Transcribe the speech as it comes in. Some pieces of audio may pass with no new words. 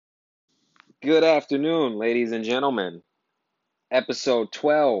Good afternoon, ladies and gentlemen. Episode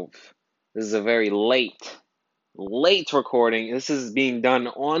 12. This is a very late recording. This is being done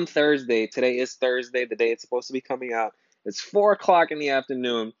on Thursday. Today is Thursday, the day it's supposed to be coming out. It's 4 o'clock in the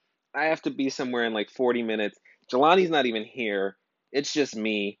afternoon. I have to be somewhere in like 40 minutes. Jelani's not even here. It's just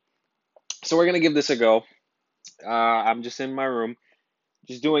me. So we're going to give this a go. I'm just in my room,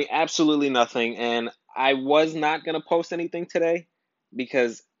 just doing absolutely nothing. And I was not going to post anything today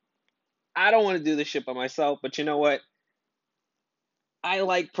because I don't want to do this shit by myself. But you know what? I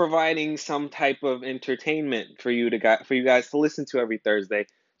like providing some type of entertainment for you guys to listen to every Thursday.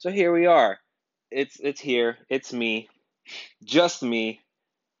 So here we are. It's here. It's me. Just me.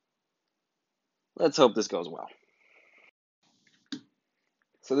 Let's hope this goes well.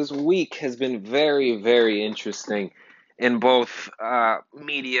 So this week has been very interesting in both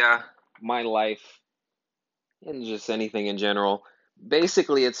media, my life, and just anything in general.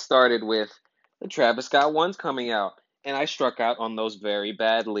 Basically, it started with the Travis Scott ones coming out, and I struck out on those very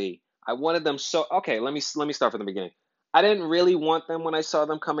badly. I wanted them so. Okay, let me start from the beginning. I didn't really want them when I saw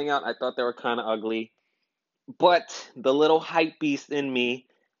them coming out. I thought they were kind of ugly, but the little hype beast in me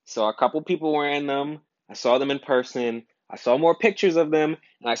saw a couple people wearing them. I saw them in person. I saw more pictures of them,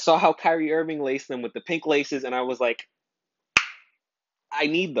 and I saw how Kyrie Irving laced them with the pink laces, and I was like, I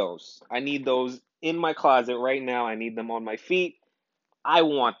need those. I need those in my closet right now. I need them on my feet. I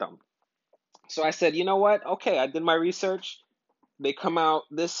want them. So I said, you know what? Okay, I did my research. They come out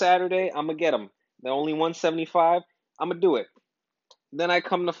this Saturday. I'm gonna get them. They're only 175. I'm gonna do it. Then I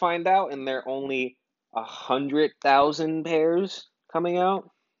come to find out, and they're only 100,000 pairs coming out.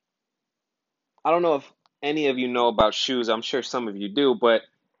 I don't know if any of you know about shoes. I'm sure some of you do, but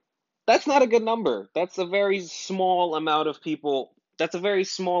that's not a good number. That's a very small amount of people. That's a very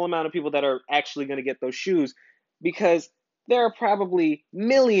small amount of people that are actually going to get those shoes because there are probably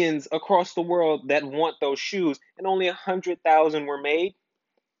millions across the world that want those shoes and only 100,000 were made.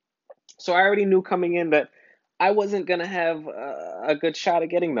 So I already knew coming in that I wasn't going to have a good shot at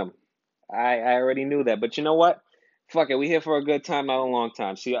getting them. I already knew that. But you know what? Fuck it. We here for a good time, not a long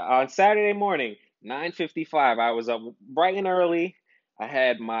time. See, on Saturday morning, 9:55, I was up bright and early. I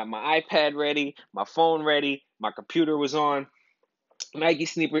had my iPad ready, my phone ready, my computer was on. Nike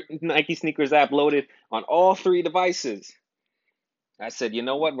Sneakers app loaded on all three devices. I said, you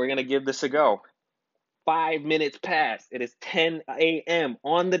know what? We're gonna give this a go. 5 minutes passed. It is 10 a.m.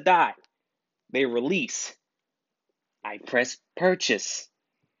 on the dot. They release. I press purchase.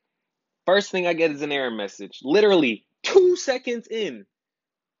 First thing I get is an error message. Literally 2 seconds in,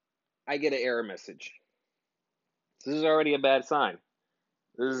 I get an error message. This is already a bad sign.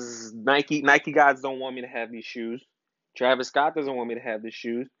 This is Nike gods don't want me to have these shoes. Travis Scott doesn't want me to have these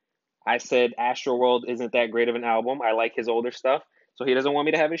shoes. I said Astroworld isn't that great of an album. I like his older stuff, so he doesn't want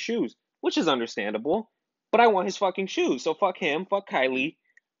me to have his shoes, which is understandable. But I want his fucking shoes. So fuck him, fuck Kylie.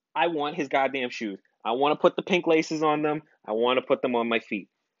 I want his goddamn shoes. I want to put the pink laces on them. I want to put them on my feet.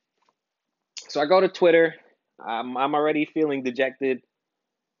 So I go to Twitter. I'm already feeling dejected.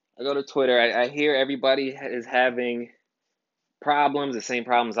 I go to Twitter. I hear everybody is having problems, the same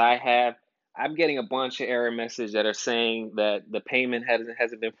problems I have. I'm getting a bunch of error messages that are saying that the payment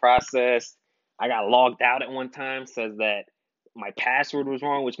hasn't been processed. I got logged out at one time, says that my password was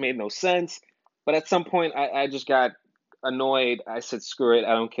wrong, which made no sense. But at some point, I just got annoyed. I said, screw it,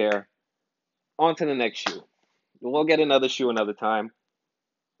 I don't care. On to the next shoe. We'll get another shoe another time.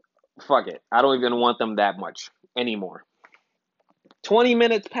 Fuck it. I don't even want them that much anymore. 20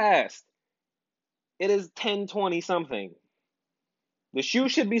 minutes passed. It is 10:20 something. The shoe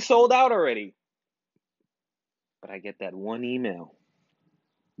should be sold out already. But I get that one email,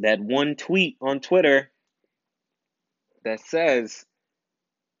 that one tweet on Twitter that says,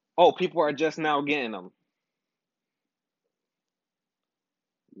 oh, people are just now getting them.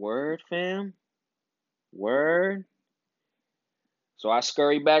 Word, fam? Word? So I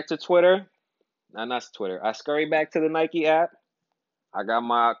scurry back to Twitter. Not Twitter. I scurry back to the Nike app. I got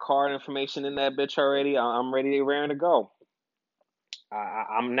my card information in that bitch already. I'm ready, raring to go.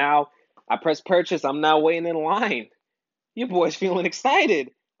 I'm now, I press purchase. I'm now waiting in line. Your boy's feeling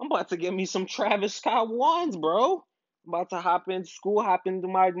excited. I'm about to get me some Travis Scott ones, bro. I'm about to hop into school, hop into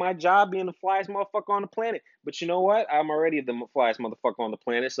my job being the flyest motherfucker on the planet. But you know what? I'm already the flyest motherfucker on the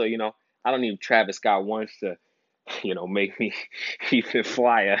planet, so I don't need Travis Scott ones to, make me even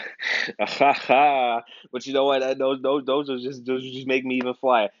flyer. But you know what? Those just make me even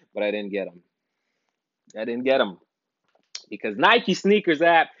flyer. But I didn't get them. I didn't get them because Nike Sneakers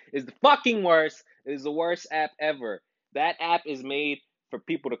app is the fucking worst. It is the worst app ever. That app is made for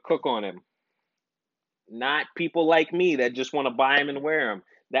people to cook on him, not people like me that just want to buy them and wear them.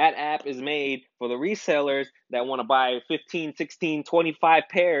 That app is made for the resellers that want to buy 15, 16, 25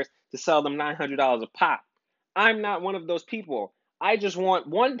 pairs to sell them $900 a pop. I'm not one of those people. I just want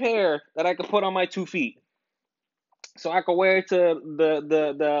one pair that I could put on my 2 feet. So I could wear it to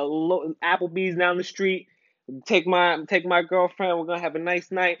the Applebee's down the street. Take my girlfriend. We're gonna have a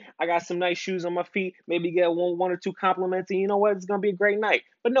nice night. I got some nice shoes on my feet. Maybe get one or two compliments, and you know what? It's gonna be a great night.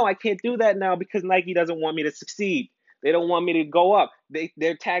 But no, I can't do that now because Nike doesn't want me to succeed. They don't want me to go up.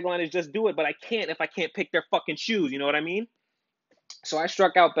 Their tagline is just do it, but I can't if I can't pick their fucking shoes. You know what I mean? So I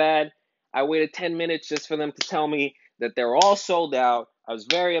struck out bad. I waited 10 minutes just for them to tell me that they're all sold out. I was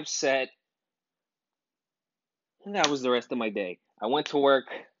very upset. And that was the rest of my day. I went to work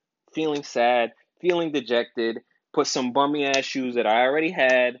feeling sad, feeling dejected, put some bummy ass shoes that I already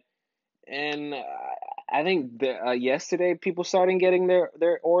had, and I think yesterday people started getting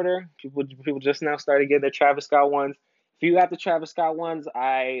their order. People just now started getting their Travis Scott ones. If you got the Travis Scott ones,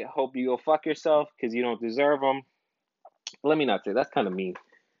 I hope you go fuck yourself because you don't deserve them. Let me not say that's kind of mean.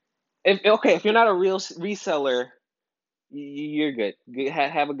 If you're not a real reseller, you're good.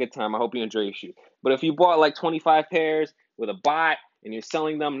 Have a good time. I hope you enjoy your shoe. But if you bought like 25 pairs with a bot and you're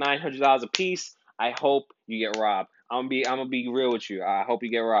selling them $900 a piece, I hope you get robbed. I'm gonna be real with you. I hope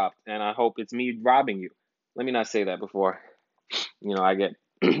you get robbed, and I hope it's me robbing you. Let me not say that before I get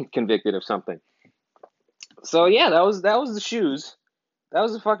convicted of something. So yeah, that was the shoes. That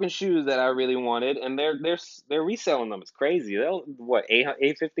was the fucking shoes that I really wanted, and they're reselling them. It's crazy. They'll what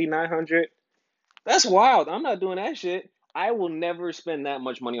 850 900. That's wild. I'm not doing that shit. I will never spend that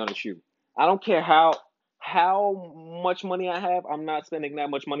much money on a shoe. I don't care how much money I have. I'm not spending that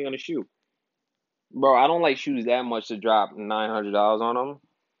much money on a shoe, bro. I don't like shoes that much to drop $900 on them.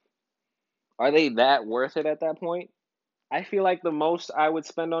 Are they that worth it at that point? I feel like the most I would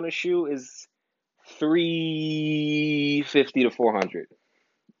spend on a shoe is 350 to 400,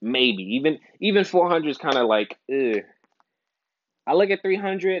 maybe even 400 is kind of like, ugh. I look at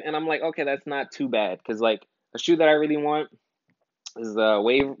 300 and I'm like, okay, that's not too bad because like a shoe that I really want is the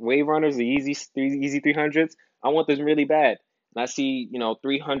Wave Runners, the Easy 300s. I want this really bad. And I see,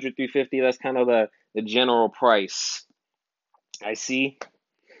 300, 350, that's kind of the general price. I see.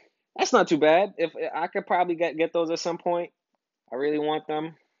 That's not too bad. If I could probably get those at some point. I really want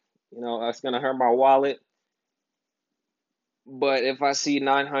them. That's gonna hurt my wallet. But if I see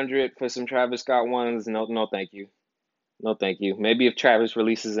 900 for some Travis Scott ones, no, no, thank you. No, thank you. Maybe if Travis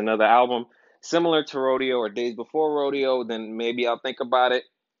releases another album similar to Rodeo or Days Before Rodeo, then maybe I'll think about it.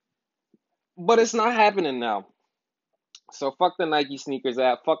 But it's not happening now. So fuck the Nike sneakers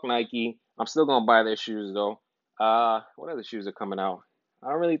app. Fuck Nike. I'm still gonna buy their shoes though. What other shoes are coming out?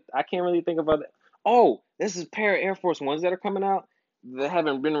 I can't really think of other. Oh, this is a pair of Air Force Ones that are coming out. They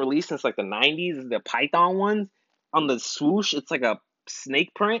haven't been released since like the '90s. The Python ones on the swoosh. It's like a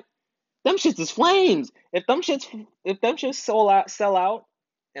snake print. Them shits is flames. If them shits sell out,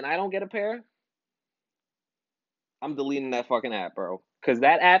 and I don't get a pair, I'm deleting that fucking app, bro. Cause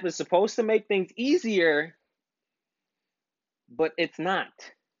that app is supposed to make things easier, but it's not.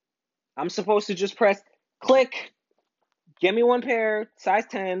 I'm supposed to just press click, get me one pair, size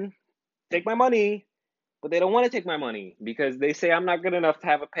 10, take my money, but they don't want to take my money because they say I'm not good enough to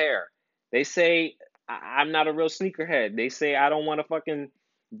have a pair. They say I'm not a real sneakerhead. They say I don't want to fucking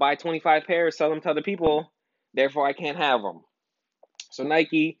buy 25 pairs, sell them to other people, therefore I can't have them. So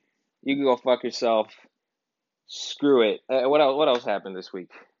Nike, you can go fuck yourself. Screw it. What else happened this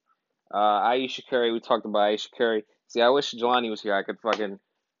week? Ayesha Curry, we talked about Ayesha Curry. See, I wish Jelani was here. I could fucking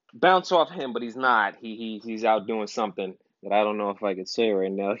bounce off him, but he's not. He's out doing something that I don't know if I could say right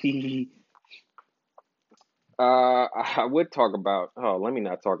now. I would talk about. Oh, let me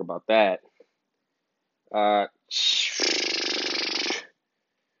not talk about that. Uh,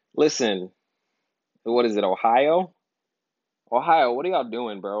 listen, what is it? Ohio? Ohio, what are y'all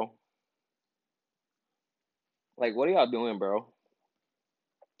doing, bro? Like, what are y'all doing, bro?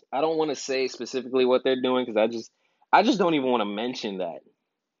 I don't want to say specifically what they're doing because I just don't even want to mention that.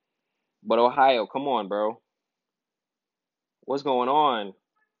 But Ohio, come on, bro. What's going on?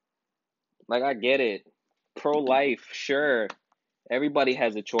 Like, I get it. Pro life, sure. Everybody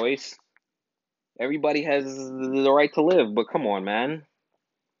has a choice. Everybody has the right to live, but come on, man.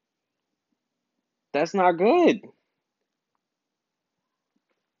 That's not good.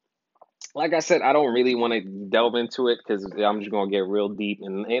 Like I said, I don't really want to delve into it because I'm just gonna get real deep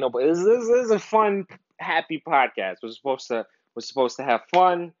and but this is a fun, happy podcast. We're supposed to have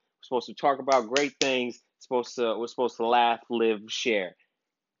fun. We're supposed to talk about great things. We're supposed to laugh, live, share.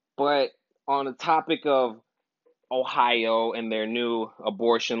 But on the topic of Ohio and their new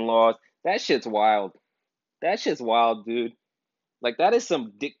abortion laws, that shit's wild. That shit's wild, dude. Like that is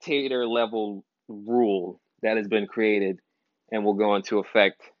some dictator level rule that has been created and will go into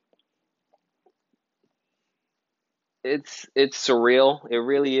effect. It's surreal. It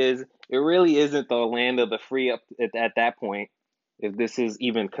really is. It really isn't the land of the free up at that point. If this is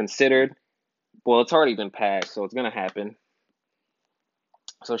even considered, well, it's already been passed, so it's gonna happen.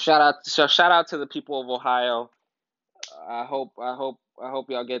 So shout out to the people of Ohio. I hope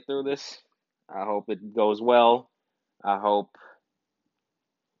y'all get through this. I hope it goes well. I hope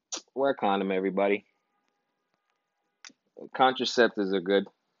wear a condom, everybody. Contraceptives are good.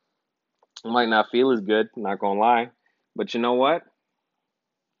 It might not feel as good, not gonna lie, but you know what?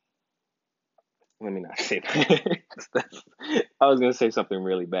 Let me not say that. I was gonna say something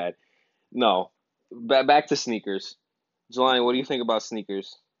really bad. No, back to sneakers. Jelani, what do you think about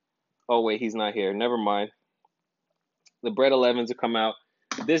sneakers? Oh wait, he's not here. Never mind. The Bread 11s will come out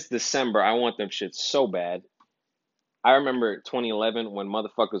this December. I want them shits so bad. I remember 2011 when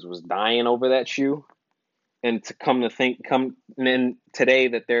motherfuckers was dying over that shoe, and to come in today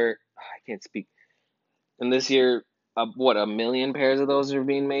that I can't speak. And this year, what, a million pairs of those are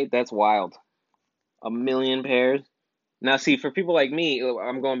being made? That's wild. A million pairs. Now, see, for people like me,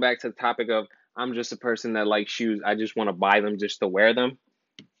 I'm going back to the topic of I'm just a person that likes shoes. I just want to buy them just to wear them.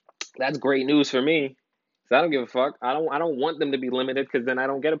 That's great news for me. So I don't give a fuck. I don't want them to be limited because then I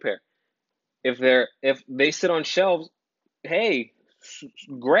don't get a pair. If they sit on shelves, hey,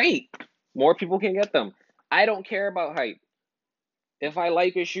 great. More people can get them. I don't care about hype. If I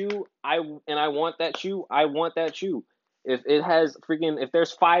like a shoe, I want that shoe, I want that shoe. If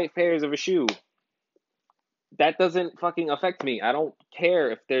there's 5 pairs of a shoe, that doesn't fucking affect me. I don't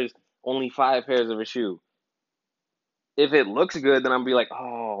care if there's only 5 pairs of a shoe. If it looks good, then I'm be like,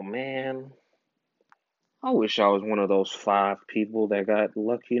 oh man, I wish I was one of those 5 people that got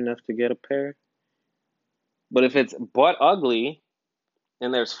lucky enough to get a pair. But if it's butt ugly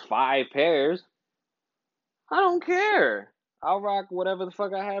and there's 5 pairs, I don't care. I'll rock whatever the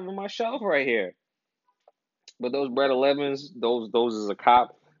fuck I have on my shelf right here. But those Bread 11s, those is a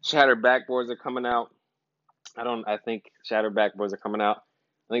cop. Shattered backboards are coming out. I think shattered backboards are coming out.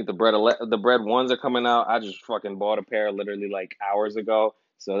 I think the bread ones are coming out. I just fucking bought a pair literally like hours ago,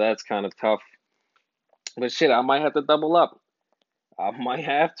 so that's kind of tough. But shit, I might have to double up. I might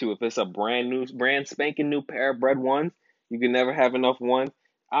have to if it's a brand spanking new pair of bread ones. You can never have enough ones.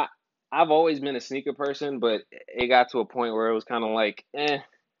 I I've always been a sneaker person, but it got to a point where it was kind of like,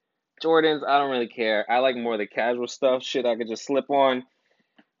 Jordans. I don't really care. I like more of the casual stuff. Shit, I could just slip on,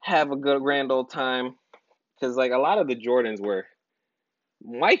 have a good grand old time. Cause like a lot of the Jordans were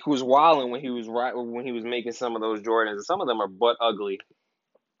Mike was wilding when he was making some of those Jordans, and some of them are butt ugly.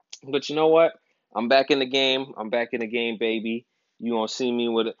 But you know what? I'm back in the game. I'm back in the game, baby. You gonna see me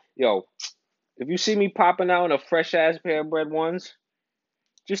with yo? If you see me popping out in a fresh ass pair of bread ones,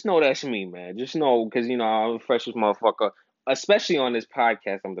 just know that's me, man. Just know, cause I'm the freshest motherfucker. Especially on this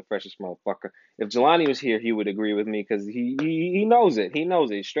podcast, I'm the freshest motherfucker. If Jelani was here, he would agree with me, cause he knows it. He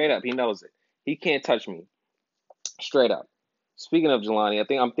knows it straight up. He knows it. He can't touch me straight up. Speaking of Jelani,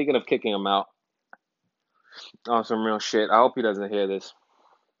 I'm thinking of kicking him out on some real shit. I hope he doesn't hear this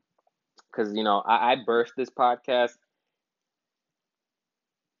because I birthed this podcast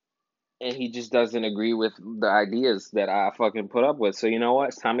and he just doesn't agree with the ideas that I fucking put up with. So you know what?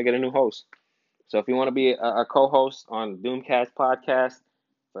 It's time to get a new host. So if you want to be a co-host on Doomcast podcast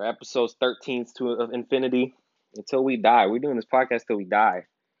for episodes 13 to infinity until we die, we're doing this podcast till we die.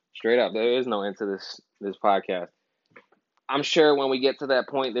 Straight up, there is no end to this podcast. I'm sure when we get to that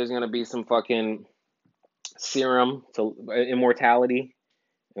point, there's gonna be some fucking serum to immortality,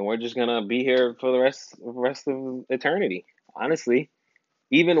 and we're just gonna be here for the rest of eternity. Honestly,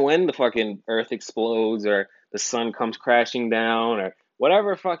 even when the fucking Earth explodes or the sun comes crashing down or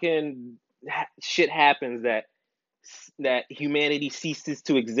whatever fucking shit happens that humanity ceases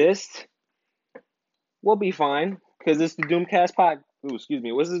to exist, we'll be fine because it's the Doomcast pod. Ooh, excuse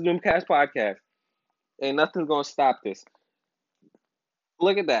me. What's this Doomcast podcast? Ain't nothing's gonna stop this.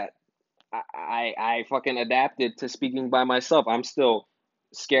 Look at that. I fucking adapted to speaking by myself. I'm still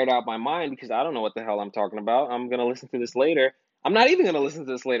scared out my mind because I don't know what the hell I'm talking about. I'm gonna listen to this later. I'm not even gonna listen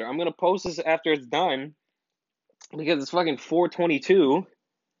to this later. I'm gonna post this after it's done because it's fucking 4:22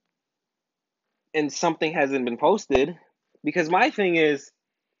 and something hasn't been posted. Because my thing is,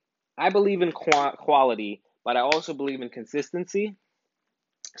 I believe in quality, but I also believe in consistency.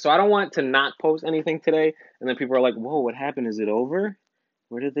 So I don't want to not post anything today, and then people are like, "Whoa, what happened? Is it over?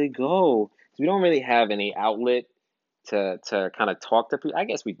 Where did they go?" So we don't really have any outlet to kind of talk to people. I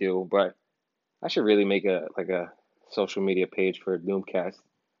guess we do, but I should really make a social media page for Doomcast.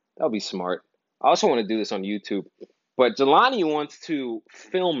 That would be smart. I also want to do this on YouTube, But Jelani wants to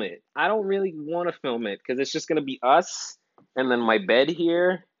film it. I don't really want to film it because it's just gonna be us and then my bed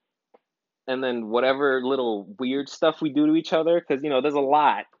here and then whatever little weird stuff we do to each other. Because there's a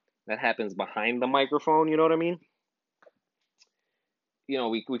lot that happens behind the microphone. You know what I mean?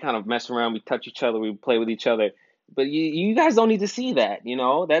 We kind of mess around, we touch each other, we play with each other. But you guys don't need to see that.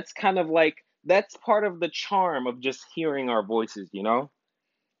 That's kind of like that's part of the charm of just hearing our voices.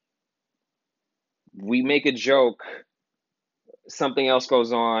 We make a joke, something else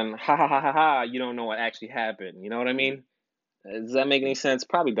goes on, ha ha ha ha ha, you don't know what actually happened. You know what I mean? Does that make any sense?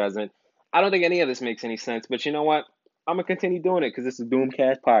 Probably doesn't. I don't think any of this makes any sense, but you know what? I'm gonna continue doing it because this is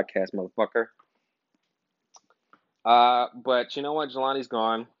Doomcast podcast, motherfucker. But you know what? Jelani's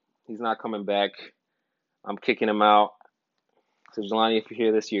gone. He's not coming back. I'm kicking him out. So Jelani, if you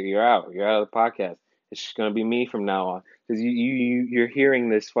hear this, you're out. You're out of the podcast. It's just gonna be me from now on because you're hearing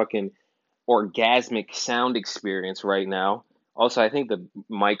this fucking orgasmic sound experience right now. Also, I think the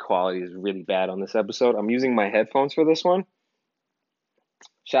mic quality is really bad on this episode. I'm using my headphones for this one.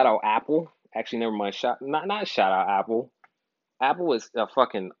 Shout out Apple. Actually, never mind. Not shout out Apple. Apple is a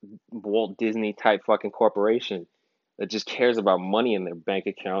fucking Walt Disney type fucking corporation that just cares about money in their bank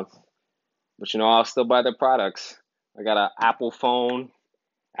accounts. But I'll still buy their products. I got an Apple phone,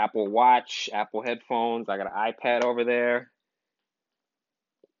 Apple Watch, Apple headphones. I got an iPad over there.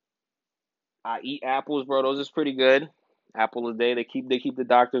 I eat apples, bro. Those is pretty good. Apple a day. They keep the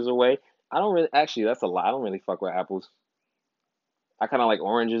doctors away. I don't really actually. That's a lot. I don't really fuck with apples. I kind of like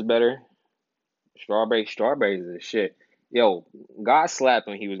oranges better. Strawberries is shit. Yo, God slapped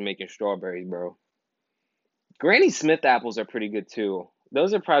when he was making strawberries, bro. Granny Smith apples are pretty good too.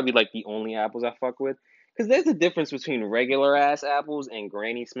 Those are probably like the only apples I fuck with. Because there's a difference between regular ass apples and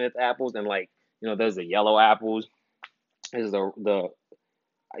Granny Smith apples, and there's the yellow apples. There's the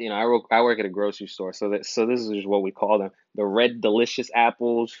I work at a grocery store, so this is just what we call them: the red delicious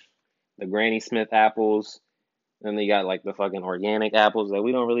apples, the Granny Smith apples. Then they got like the fucking organic apples that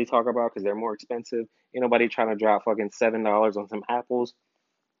we don't really talk about because they're more expensive. Ain't nobody trying to drop fucking $7 on some apples.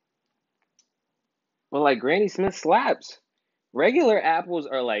 But like Granny Smith slaps. Regular apples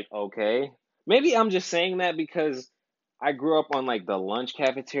are like okay. Maybe I'm just saying that because I grew up on like the lunch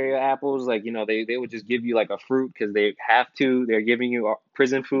cafeteria apples. Like they would just give you like a fruit because they have to. They're giving you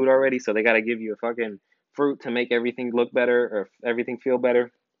prison food already, so they got to give you a fucking fruit to make everything look better or everything feel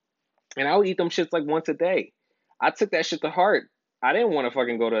better. And I would eat them shits like once a day. I took that shit to heart. I didn't want to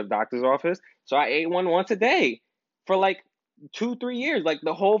fucking go to the doctor's office, so I ate one once a day for like 2, 3 years. Like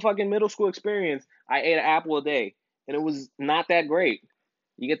the whole fucking middle school experience, I ate an apple a day, and it was not that great.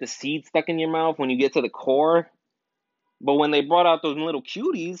 You get the seed stuck in your mouth when you get to the core. But when they brought out those little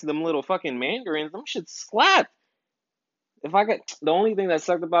cuties, them little fucking mandarins, them shit slapped. If I could, the only thing that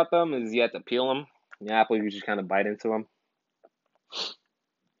sucked about them is you had to peel them. The apple, you just kind of bite into them.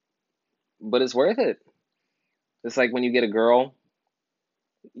 But it's worth it. It's like when you get a girl,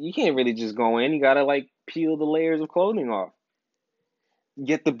 you can't really just go in. You gotta like peel the layers of clothing off.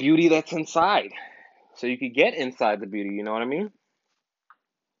 Get the beauty that's inside. So you could get inside the beauty, you know what I mean?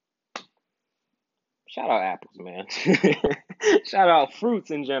 Shout out apples, man. Shout out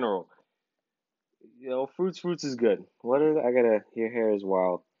fruits in general. Fruits is good. What is I gotta your hair is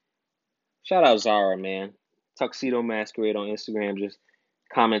wild. Shout out Zara, man. Tuxedo Masquerade on Instagram just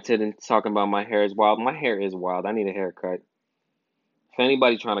commented and talking about my hair is wild. My hair is wild. I need a haircut. If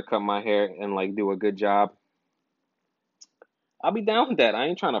anybody trying to cut my hair and like do a good job, I'll be down with that. I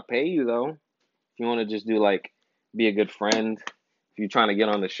ain't trying to pay you though. If you want to just do like be a good friend, if you're trying to get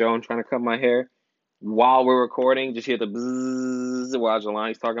on the show and trying to cut my hair while we're recording, just hear the bzzz while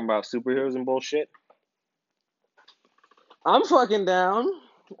Jelani's talking about superheroes and bullshit. I'm fucking down.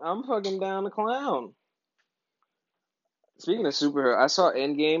 I'm fucking down to clown. Speaking of superhero, I saw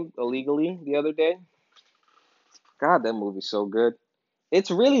Endgame illegally the other day. God, that movie's so good. It's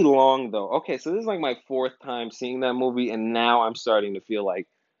really long though. Okay, so this is like my fourth time seeing that movie, and now I'm starting to feel like,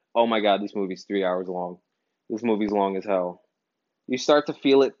 oh my God, this movie's 3 hours long. This movie's long as hell. You start to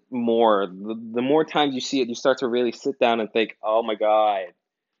feel it more. The more times you see it, you start to really sit down and think, oh my God,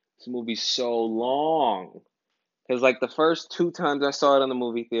 this movie's so long. Because like the first 2 times I saw it in the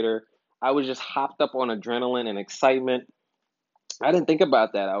movie theater, I was just hopped up on adrenaline and excitement. I didn't think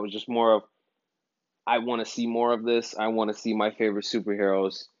about that. I was just more of, I want to see more of this. I want to see my favorite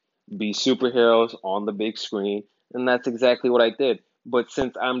superheroes be superheroes on the big screen. And that's exactly what I did. But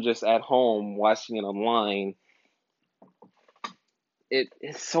since I'm just at home watching it online,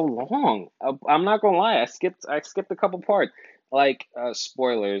 it's so long. I'm not gonna lie. I skipped a couple parts. Like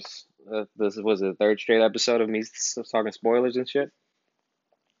spoilers. This was the third straight episode of me talking spoilers and shit.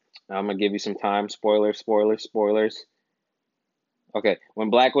 I'm gonna give you some time. Spoilers, spoilers, spoilers. Okay, when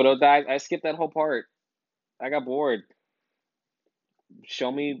Black Widow dies, I skipped that whole part. I got bored.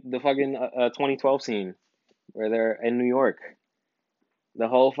 Show me the fucking 2012 scene where they're in New York. The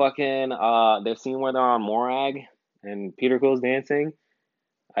whole fucking the scene where they're on Morag and Peter Quill's dancing.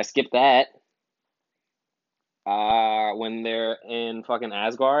 I skipped that. When they're in fucking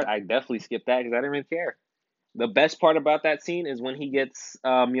Asgard, I definitely skipped that because I didn't even care. The best part about that scene is when he gets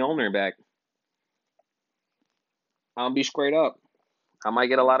Mjolnir back. I'll be straight up. I might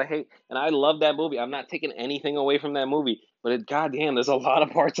get a lot of hate, and I love that movie. I'm not taking anything away from that movie, but goddamn, there's a lot of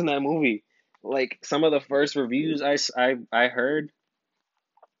parts in that movie. Like some of the first reviews I heard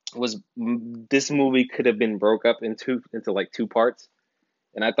was this movie could have been broke up into like two parts,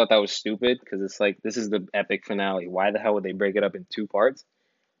 and I thought that was stupid because it's like this is the epic finale. Why the hell would they break it up in two parts?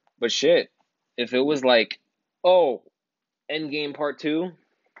 But shit, if it was like, oh, Endgame Part Two,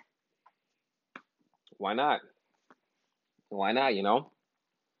 why not? Why not?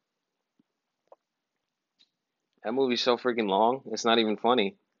 That movie's so freaking long. It's not even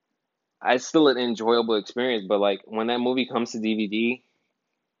funny. It's still an enjoyable experience, but like when that movie comes to DVD,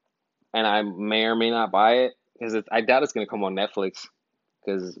 and I may or may not buy it because I doubt it's gonna come on Netflix.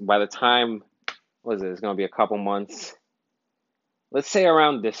 Because by the time, what is it? It's gonna be a couple months. Let's say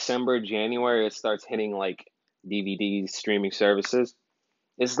around December, January, it starts hitting like DVD streaming services.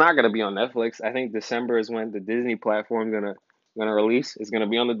 It's not gonna be on Netflix. I think December is when the Disney platform gonna release. It's gonna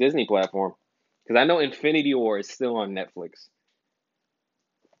be on the Disney platform. Because I know Infinity War is still on Netflix.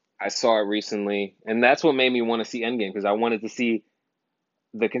 I saw it recently, and that's what made me want to see Endgame because I wanted to see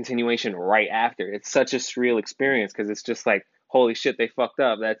the continuation right after. It's such a surreal experience because it's just like, holy shit, they fucked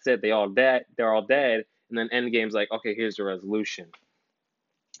up. That's it. They all dead. They're all dead. And then Endgame's like, okay, here's the resolution.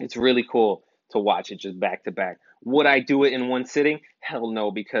 It's really cool to watch it just back to back. Would I do it in one sitting? Hell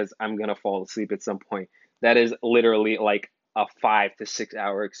no, because I'm gonna fall asleep at some point. That is literally like a 5 to 6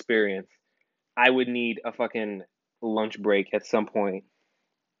 hour experience. I would need a fucking lunch break at some point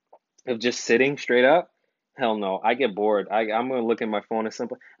of just sitting straight up. Hell no, I get bored. I'm gonna look at my phone at some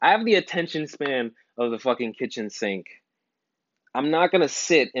point. I have the attention span of the fucking kitchen sink. I'm not gonna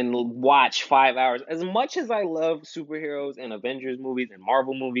sit and watch 5 hours. As much as I love superheroes and Avengers movies and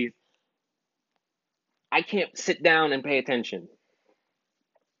Marvel movies, I can't sit down and pay attention.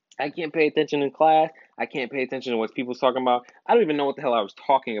 I can't pay attention in class. I can't pay attention to what people's talking about. I don't even know what the hell I was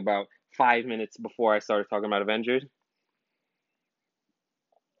talking about 5 minutes before I started talking about Avengers.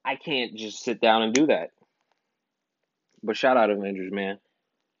 I can't just sit down and do that. But shout out Avengers, man.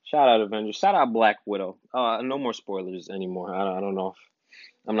 Shout out Avengers. Shout out Black Widow. No more spoilers anymore. I don't know if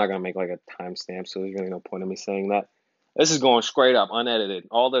I'm not gonna make like a timestamp, so there's really no point in me saying that. This is going straight up, unedited.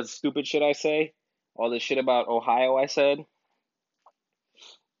 All the stupid shit I say, all the shit about Ohio I said,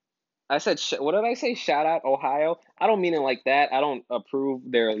 what did I say? Shout out Ohio. I don't mean it like that. I don't approve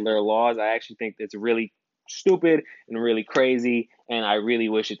their laws. I actually think it's really stupid and really crazy, and I really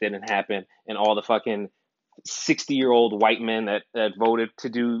wish it didn't happen. And all the fucking 60-year-old white men that voted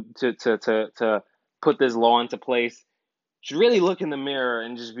to put this law into place should really look in the mirror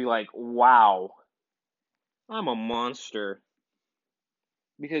and just be like, wow, I'm a monster.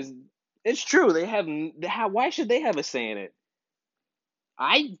 Because it's true. Why should they have a say in it?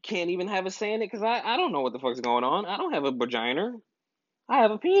 I can't even have a say in it because I don't know what the fuck's going on. I don't have a vagina. I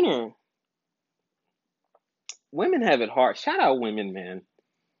have a penis. Women have it hard. Shout out women, man.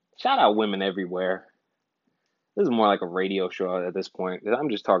 Shout out women everywhere. This is more like a radio show at this point. I'm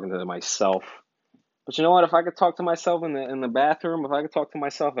just talking to myself. But you know what? If I could talk to myself in the bathroom, if I could talk to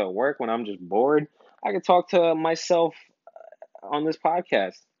myself at work when I'm just bored, I could talk to myself on this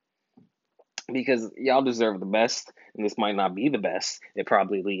podcast because y'all deserve the best, and this might not be the best. It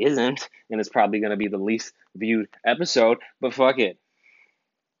probably isn't, and it's probably gonna be the least viewed episode. But fuck it,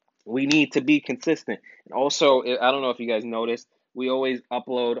 we need to be consistent. And also, I don't know if you guys noticed, we always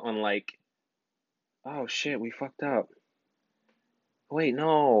upload on like, oh shit, we fucked up. Wait,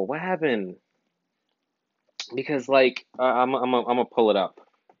 no, what happened? Because like, I'm gonna pull it up.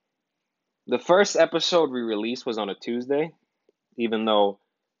 The first episode we released was on a Tuesday, even though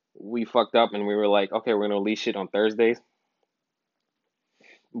we fucked up and we were like, okay, we're gonna release it on Thursdays.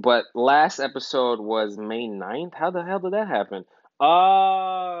 But last episode was May 9th. How the hell did that happen?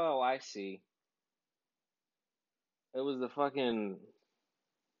 Oh, I see. It was the fucking,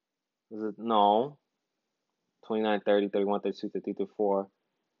 was it, no, 29, 30, 31, 32, 33, 4.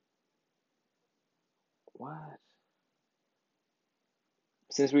 What?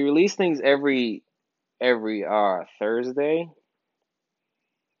 Since we release things every Thursday.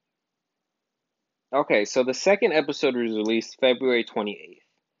 Okay, so the second episode was released February 28th.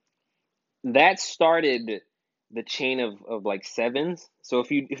 that started the chain of like sevens. So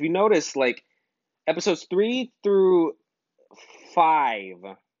if you notice, like episodes 3 through 5,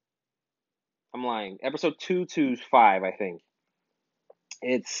 I'm lying. Episode 2 to 5, I think.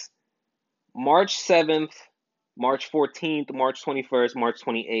 It's March 7th, March 14th, March 21st, March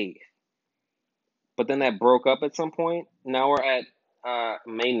 28th. But then that broke up at some point. Now we're at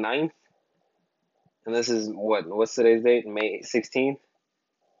May 9th, and this is what's today's date? May 16th.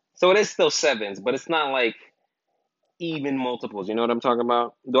 So it is still sevens, but it's not like even multiples. You know what I'm talking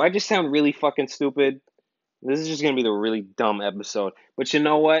about? Do I just sound really fucking stupid? This is just gonna be the really dumb episode. But you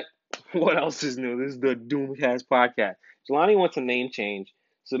know what? What else is new? This is the Doomcast podcast. Jelani wants a name change,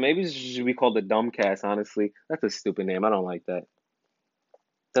 so maybe this should be called the Dumbcast. Honestly, that's a stupid name. I don't like that.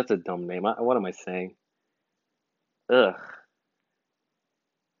 That's a dumb name. What am I saying? Ugh.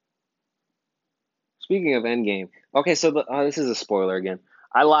 Speaking of Endgame, okay, so this is a spoiler again.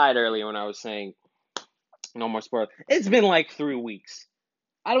 I lied earlier when I was saying no more spoilers. It's been like 3 weeks.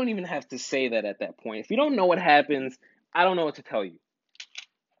 I don't even have to say that at that point. If you don't know what happens, I don't know what to tell you.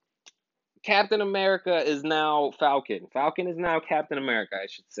 Captain America is now Falcon. Falcon is now Captain America, I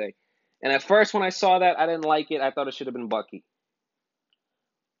should say. And at first, when I saw that, I didn't like it. I thought it should have been Bucky.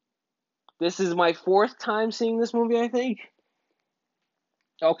 This is my fourth time seeing this movie, I think.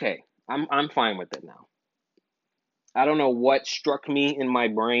 Okay, I'm fine with it now. I don't know what struck me in my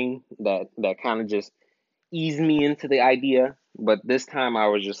brain that kind of just eased me into the idea, but this time I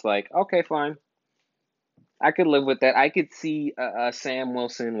was just like, okay, fine. I could live with that. I could see Sam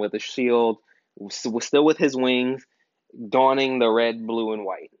Wilson with a shield, still with his wings, donning the red, blue, and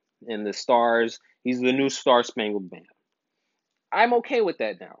white, and the stars. He's the new Star Spangled Banner. I'm okay with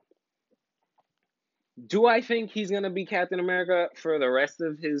that now. Do I think he's gonna be Captain America for the rest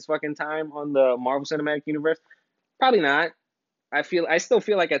of his fucking time on the Marvel Cinematic Universe? Probably not. I still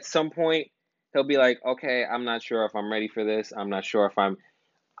feel like at some point he'll be like, okay, I'm not sure if I'm ready for this. I'm not sure if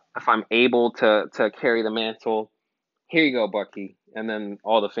I'm able to carry the mantle. Here you go, Bucky. And then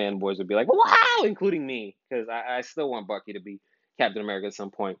all the fanboys would be like, wow, including me, because I still want Bucky to be Captain America at some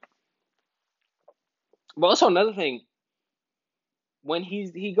point. But also another thing, when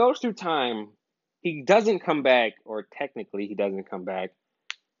he goes through time, he doesn't come back, or technically he doesn't come back.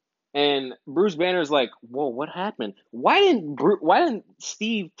 And Bruce Banner's like, whoa, what happened? Why didn't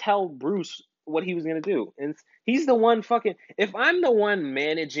Steve tell Bruce what he was gonna do? And he's the one fucking. If I'm the one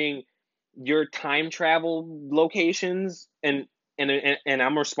managing your time travel locations and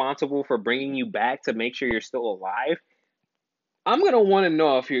I'm responsible for bringing you back to make sure you're still alive, I'm gonna want to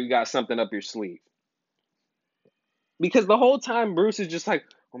know if you got something up your sleeve. Because the whole time Bruce is just like,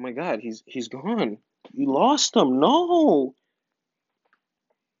 oh my god, he's gone. You lost him. No,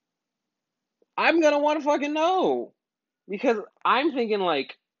 I'm gonna want to fucking know. Because I'm thinking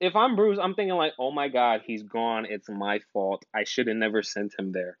like, if I'm Bruce, I'm thinking like, oh my god, he's gone. It's my fault. I should have never sent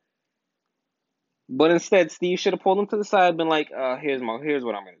him there. But instead, Steve should have pulled him to the side, and been like, here's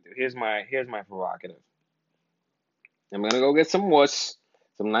what I'm gonna do. Here's my prerogative. I'm gonna go get some wuss,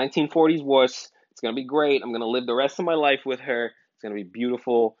 some 1940s wuss. It's gonna be great. I'm gonna live the rest of my life with her. It's gonna be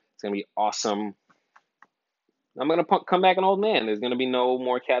beautiful. It's gonna be awesome. I'm gonna come back an old man. There's gonna be no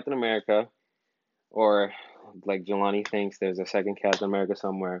more Captain America, or like Jelani thinks there's a second Captain America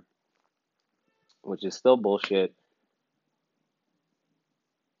somewhere, which is still bullshit.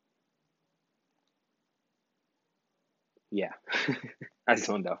 Yeah, I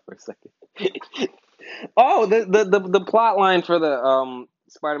zoned out for a second. Oh, the plot line for the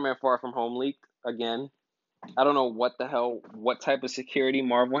Spider-Man Far From Home leaked again. I don't know what type of security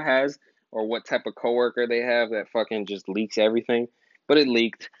Marvel has, or what type of coworker they have that fucking just leaks everything. But it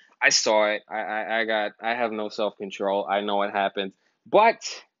leaked. I saw it. I have no self control. I know what happens. But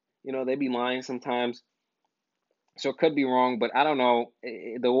they be lying sometimes, so it could be wrong. But I don't know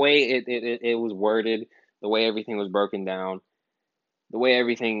the way it was worded, the way everything was broken down, the way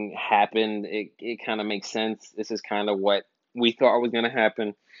everything happened. It kind of makes sense. This is kind of what we thought was gonna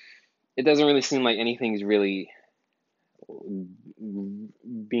happen. It doesn't really seem like anything's really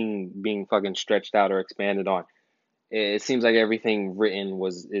being fucking stretched out or expanded on. It seems like everything written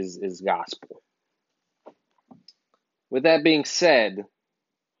is gospel. With that being said,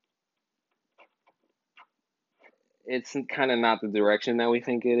 it's kind of not the direction that we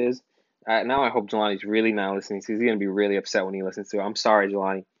think it is. Now I hope Jelani's really not listening, because he's gonna be really upset when he listens to it. I'm sorry,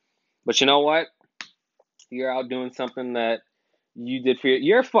 Jelani, but you know what? You're out doing something that you did for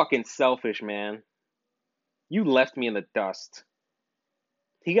you're fucking selfish, man. You left me in the dust.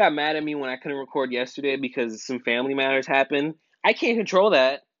 He got mad at me when I couldn't record yesterday because some family matters happened. I can't control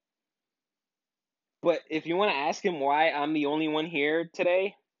that. But if you want to ask him why I'm the only one here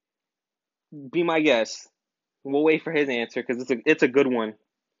today, Be my guest. We'll wait for his answer because it's a good one.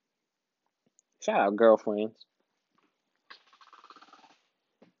 Shout out girlfriends.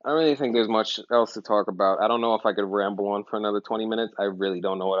 I don't really think there's much else to talk about. I don't know if I could ramble on for another 20 minutes. I really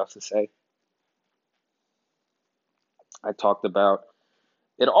don't know what else to say. I talked about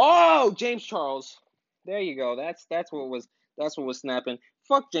it. Oh, James Charles. There you go. That's what was snapping.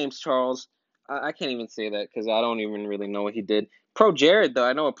 Fuck James Charles. I can't even say that because I don't even really know what he did. Pro Jared though,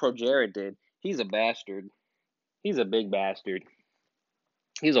 I know what Pro Jared did. He's a bastard. He's a big bastard.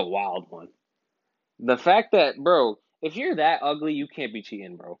 He's a wild one. The fact that, bro, if you're that ugly, you can't be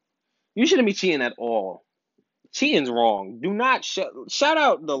cheating, bro. You shouldn't be cheating at all. Cheating's wrong. Do not shout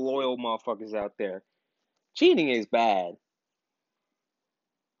out the loyal motherfuckers out there. Cheating is bad.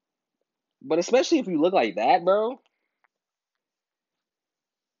 But especially if you look like that, bro,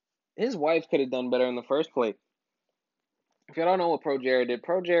 his wife could have done better in the first place. If you don't know what Pro Jared did,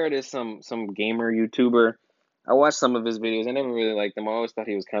 Pro Jared is some gamer YouTuber. I watched some of his videos. I never really liked him. I always thought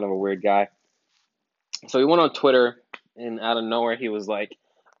he was kind of a weird guy. So he went on Twitter, and out of nowhere, he was like,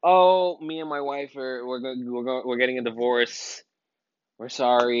 "Oh, me and my wife we're getting a divorce. We're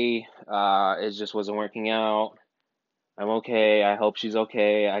sorry. It just wasn't working out. I'm okay. I hope she's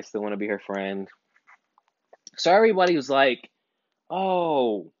okay. I still want to be her friend." So everybody was like,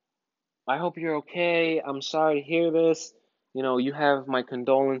 "Oh, I hope you're okay. I'm sorry to hear this. You have my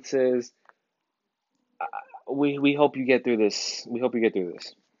condolences. We hope you get through this. We hope you get through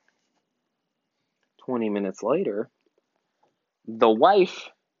this." 20 minutes later, the wife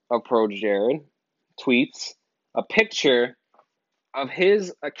of Pro Jared tweets a picture of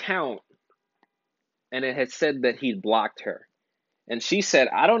his account, and it had said that he'd blocked her. And she said,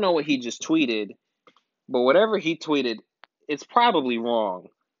 "I don't know what he just tweeted, but whatever he tweeted, it's probably wrong."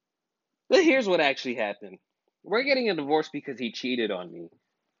 But here's what actually happened. We're getting a divorce because he cheated on me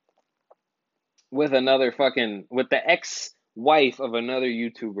with the ex-wife of another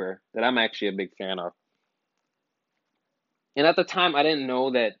YouTuber that I'm actually a big fan of. And at the time, I didn't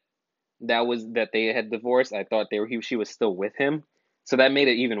know that they had divorced. I thought she was still with him. So that made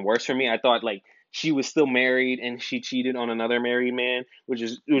it even worse for me. I thought like she was still married and she cheated on another married man, which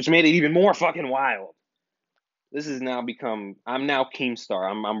made it even more fucking wild. This has now become I'm now Keemstar.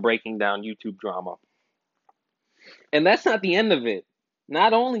 I'm breaking down YouTube drama. And that's not the end of it.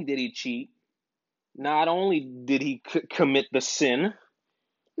 Not only did he cheat, not only did he commit the sin,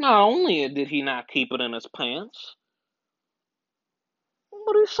 not only did he not keep it in his pants,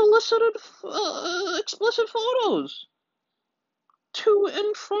 but he solicited explicit photos to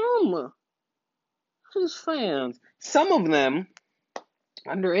and from his fans. Some of them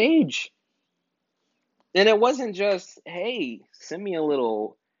underage. And it wasn't just, "Hey, send me a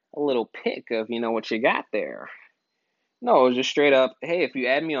little pic of what you got there." No, it was just straight up, "Hey, if you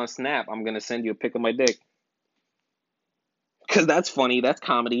add me on Snap, I'm gonna send you a pic of my dick." Cause that's funny, that's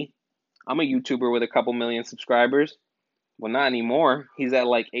comedy. I'm a YouTuber with a couple million subscribers. Well, not anymore. He's at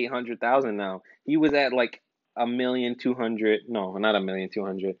like 800,000 now. He was at like 1,200,000. No, not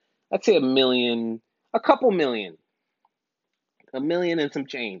 1,200,000. I'd say a couple million, 1,000,000 and some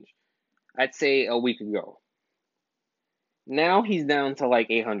change. I'd say a week ago. Now he's down to like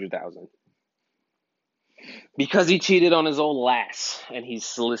 800,000 because he cheated on his old lass and he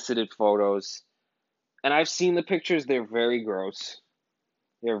solicited photos. And I've seen the pictures. They're very gross.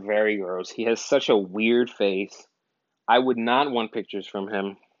 They're very gross. He has such a weird face. I would not want pictures from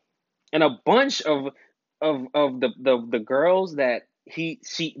him. And a bunch of the girls that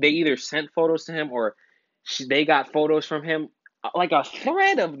they either sent photos to him or they got photos from him. Like a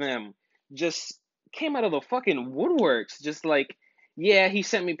thread of them just came out of the fucking woodworks. Just like, "Yeah, he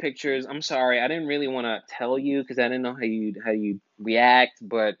sent me pictures. I'm sorry, I didn't really want to tell you because I didn't know how you react.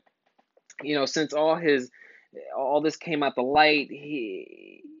 But since all this came out the light,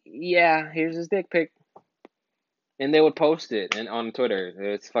 yeah, here's his dick pic." And they would post it and on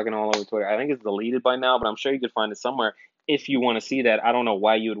Twitter. It's fucking all over Twitter. I think it's deleted by now, but I'm sure you could find it somewhere if you want to see that. I don't know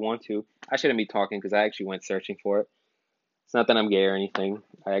why you would want to. I shouldn't be talking because I actually went searching for it. It's not that I'm gay or anything.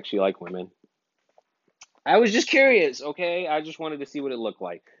 I actually like women. I was just curious, okay? I just wanted to see what it looked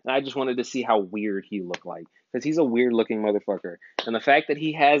like. And I just wanted to see how weird he looked like. Because he's a weird looking motherfucker. And the fact that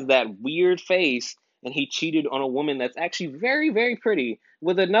he has that weird face and he cheated on a woman that's actually very, very pretty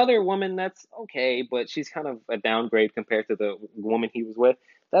with another woman that's okay, but she's kind of a downgrade compared to the woman he was with.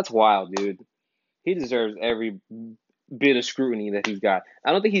 That's wild, dude. He deserves every bit of scrutiny that he's got.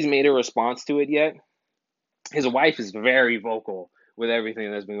 I don't think he's made a response to it yet. His wife is very vocal with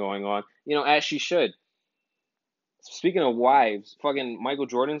everything that's been going on, as she should. Speaking of wives, fucking Michael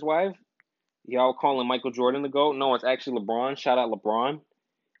Jordan's wife, y'all calling Michael Jordan the GOAT? No, it's actually LeBron. Shout out LeBron.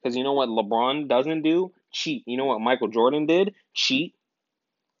 Because you know what LeBron doesn't do? Cheat. You know what Michael Jordan did? Cheat.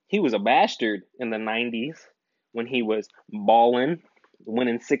 He was a bastard in the 90s when he was balling,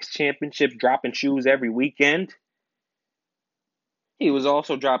 winning 6 championships, dropping shoes every weekend. He was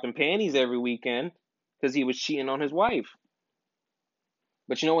also dropping panties every weekend because he was cheating on his wife.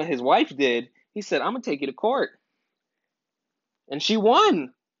 But you know what his wife did? He said, I'm going to take you to court. And she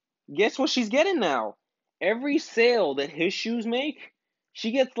won. Guess what she's getting now? Every sale that his shoes make,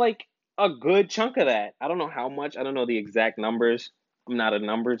 she gets like a good chunk of that. I don't know how much. I don't know the exact numbers. I'm not a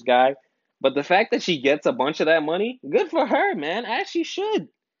numbers guy. But the fact that she gets a bunch of that money, good for her, man. As she should.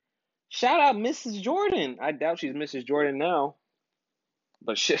 Shout out Mrs. Jordan. I doubt she's Mrs. Jordan now.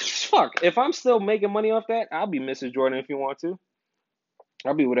 But shit, fuck. If I'm still making money off that, I'll be Mrs. Jordan if you want to.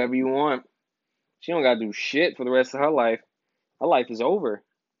 I'll be whatever you want. She don't gotta do shit for the rest of her life. Her life is over.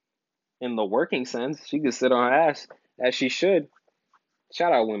 In the working sense, she can sit on her ass as she should.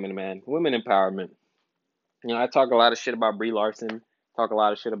 Shout out women, man. Women empowerment. You know, I talk a lot of shit about Brie Larson. Talk a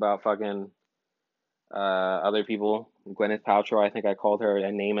lot of shit about fucking other people. Gwyneth Paltrow, I think I called her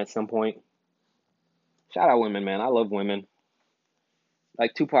a name at some point. Shout out women, man. I love women.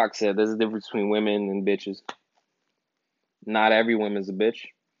 Like Tupac said, there's a difference between women and bitches. Not every woman's a bitch.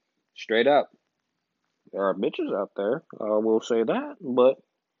 Straight up. There are bitches out there. I will say that. But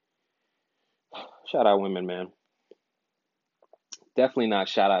shout out women, man. Definitely not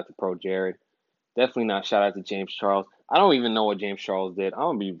shout out to Pro Jared. Definitely not shout out to James Charles. I don't even know what James Charles did. I'm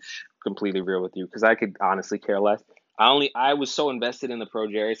gonna be completely real with you because I could honestly care less. I was so invested in the Pro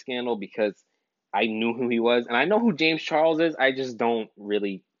Jerry scandal because I knew who he was, and I know who James Charles is. I just don't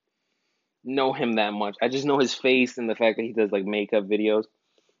really know him that much. I just know his face and the fact that he does like makeup videos,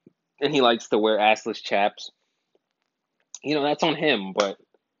 and he likes to wear assless chaps. You know, that's on him. But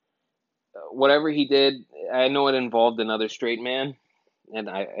whatever he did, I know it involved another straight man, and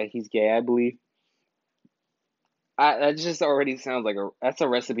he's gay, I believe. That just already sounds like that's a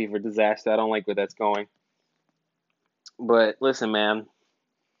recipe for disaster. I don't like where that's going. But listen, man,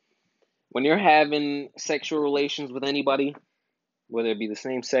 when you're having sexual relations with anybody, whether it be the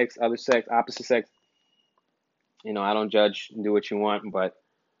same sex, other sex, opposite sex, you know, I don't judge. Do what you want, but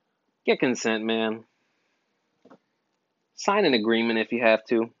get consent, man. Sign an agreement if you have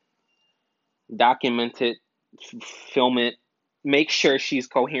to. Document it, film it. Make sure she's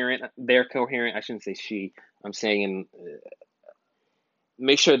coherent. They're coherent. I shouldn't say she. I'm saying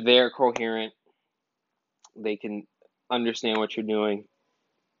make sure they're coherent. They can understand what you're doing.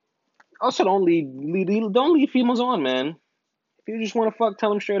 Also, don't lead females on, man. If you just want to fuck, tell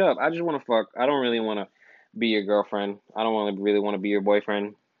them straight up. I just want to fuck. I don't really want to be your girlfriend. I don't really want to be your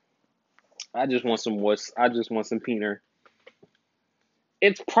boyfriend. I just want some wuss. I just want some peener.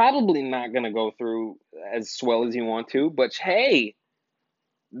 It's probably not gonna go through as well as you want to, but hey,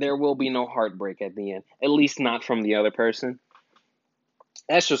 there will be no heartbreak at the end. At least not from the other person.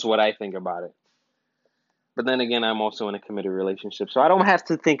 That's just what I think about it. But then again, I'm also in a committed relationship, so I don't have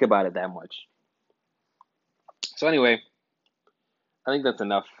to think about it that much. So anyway, I think that's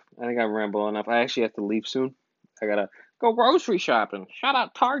enough. I think I ramble enough. I actually have to leave soon. I gotta go grocery shopping. Shout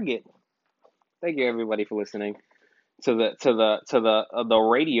out Target. Thank you everybody for listening to the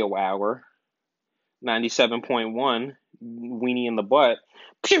radio hour. 97.1 Weenie in the butt.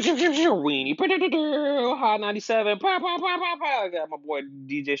 Weenie. Hot 97. I got my boy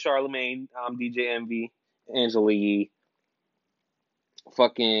DJ Charlemagne. I'm DJ Envy. Angela Yee.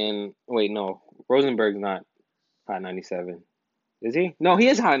 Fucking wait, no. Rosenberg's not Hot 97. Is he? No, he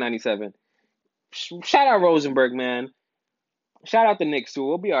is Hot 97. Shout out Rosenberg, man. Shout out the Knicks too.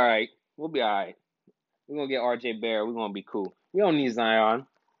 We'll be alright. We'll be alright. We're gonna get RJ Barrett. We're gonna be cool. We don't need Zion.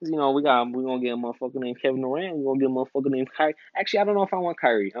 You know, we're gonna get a motherfucker named Kevin Durant. We're gonna get a motherfucker named Kyrie. Actually, I don't know if I want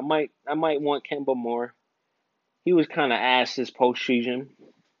Kyrie. I might want Kemba more. He was kinda ass this postseason.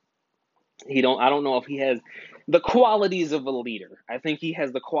 I don't know if he has the qualities of a leader. I think he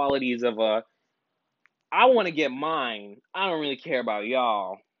has the qualities of I wanna get mine. I don't really care about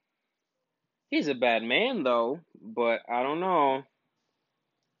y'all. He's a bad man though, but I don't know.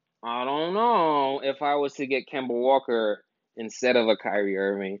 I don't know if I was to get Kemba Walker instead of a Kyrie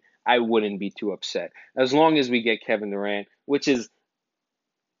Irving, I wouldn't be too upset. As long as we get Kevin Durant, which is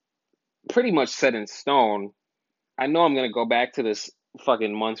pretty much set in stone. I know I'm gonna go back to this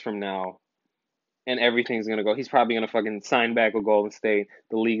fucking months from now, and everything's gonna go. He's probably gonna fucking sign back with Golden State.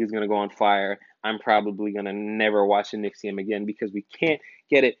 The league is gonna go on fire. I'm probably gonna never watch the Knicks game again because we can't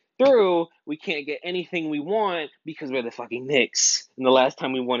get it through. We can't get anything we want because we're the fucking Knicks. And the last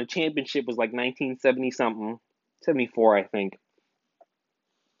time we won a championship was like 1970 something, 74 I think,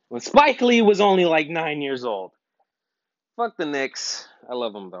 when Spike Lee was only like 9 years old. Fuck the Knicks. I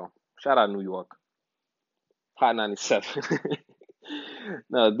love them though. Shout out New York. Hot 97.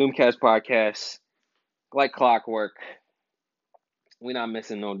 No, Doomcast podcast. Like clockwork. We not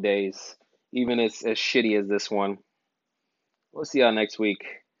missing no days. Even as shitty as this one. We'll see y'all next week.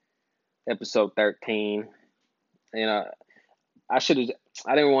 Episode 13. You know, I should have.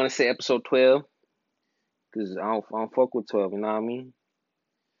 I didn't want to say episode 12 because I don't fuck with 12. You know what I mean?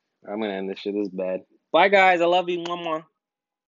 I'm gonna end this shit. This is bad. Bye, guys. I love you. Mwah, mwah.